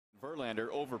Verlander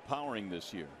overpowering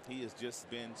this year. He has just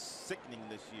been sickening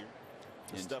this year.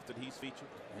 The stuff that he's featured.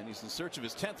 And he's in search of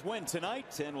his 10th win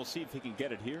tonight, and we'll see if he can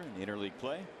get it here in the interleague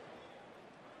play.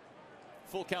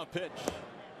 Full count pitch.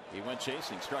 He went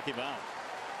chasing, struck him out.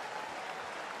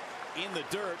 In the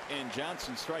dirt, and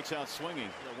Johnson strikes out swinging.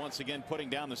 Once again putting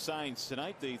down the signs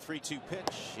tonight. The 3-2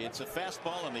 pitch. It's a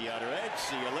fastball on the outer edge.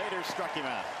 See you later. Struck him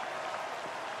out.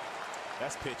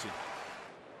 That's pitching.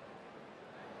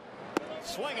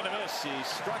 Swing and a miss. He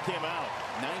struck him out.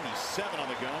 97 on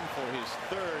the gun for his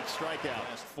 3rd strikeout.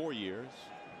 Last 4 years.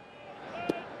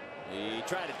 He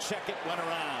tried to check it, went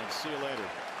around. See you later.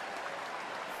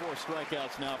 4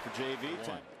 strikeouts now for JV.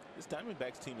 This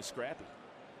Diamondbacks team is scrappy.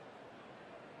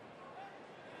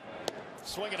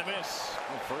 Swing and a miss.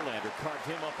 Oh, Verlander carved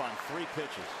him up on 3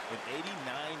 pitches. An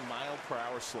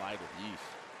 89-mile-per-hour slider. Yeesh.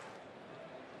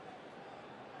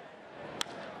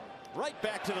 Right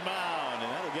back to the mound,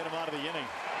 and that'll get him out of the inning.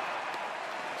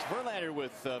 It's Verlander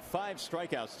with 5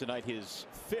 strikeouts tonight, his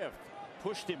 5th.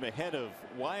 Pushed him ahead of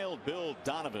Wild Bill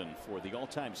Donovan for the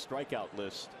all-time strikeout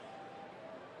list,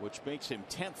 which makes him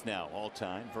 10th now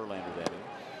all-time. Verlander, that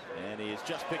is. And he has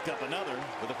just picked up another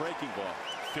with a breaking ball.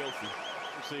 Filthy.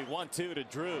 See 1-2 to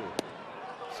Drew.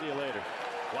 See you later.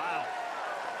 Wow.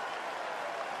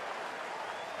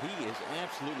 He is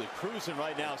absolutely cruising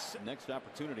right now. Next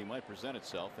opportunity might present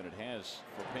itself, and it has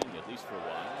for Pena, at least for a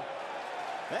while.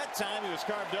 That time he was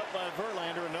carved up by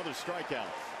Verlander. Another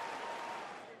strikeout.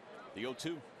 The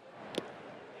 0-2.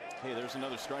 Hey, there's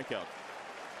another strikeout.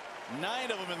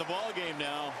 9 of them in the ball game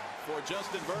now for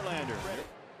Justin Verlander.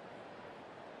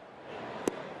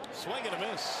 Swing and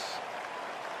a miss.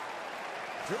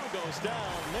 Drew goes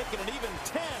down, making an even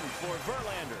 10 for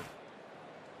Verlander.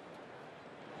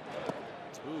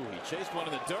 Ooh, he chased one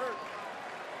in the dirt.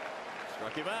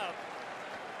 Struck him out.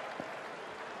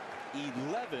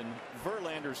 11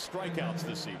 Verlander strikeouts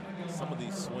this evening. Some of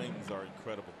these swings are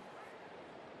incredible.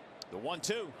 The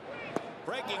 1-2.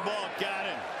 Breaking ball got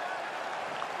him.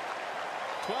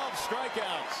 12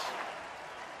 strikeouts.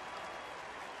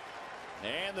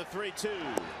 And the 3-2.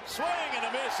 Swing and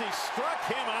a miss. He struck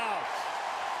him out.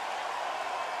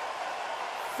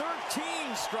 13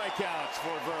 strikeouts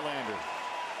for Verlander.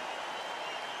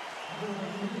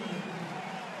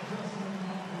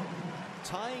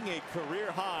 Tying a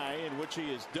career high, in which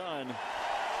he has done.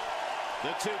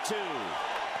 The 2-2.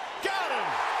 Got him!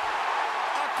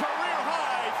 A career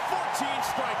high 14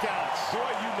 strikeouts.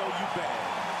 Boy, you know you bad.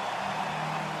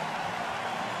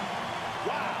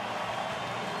 Wow.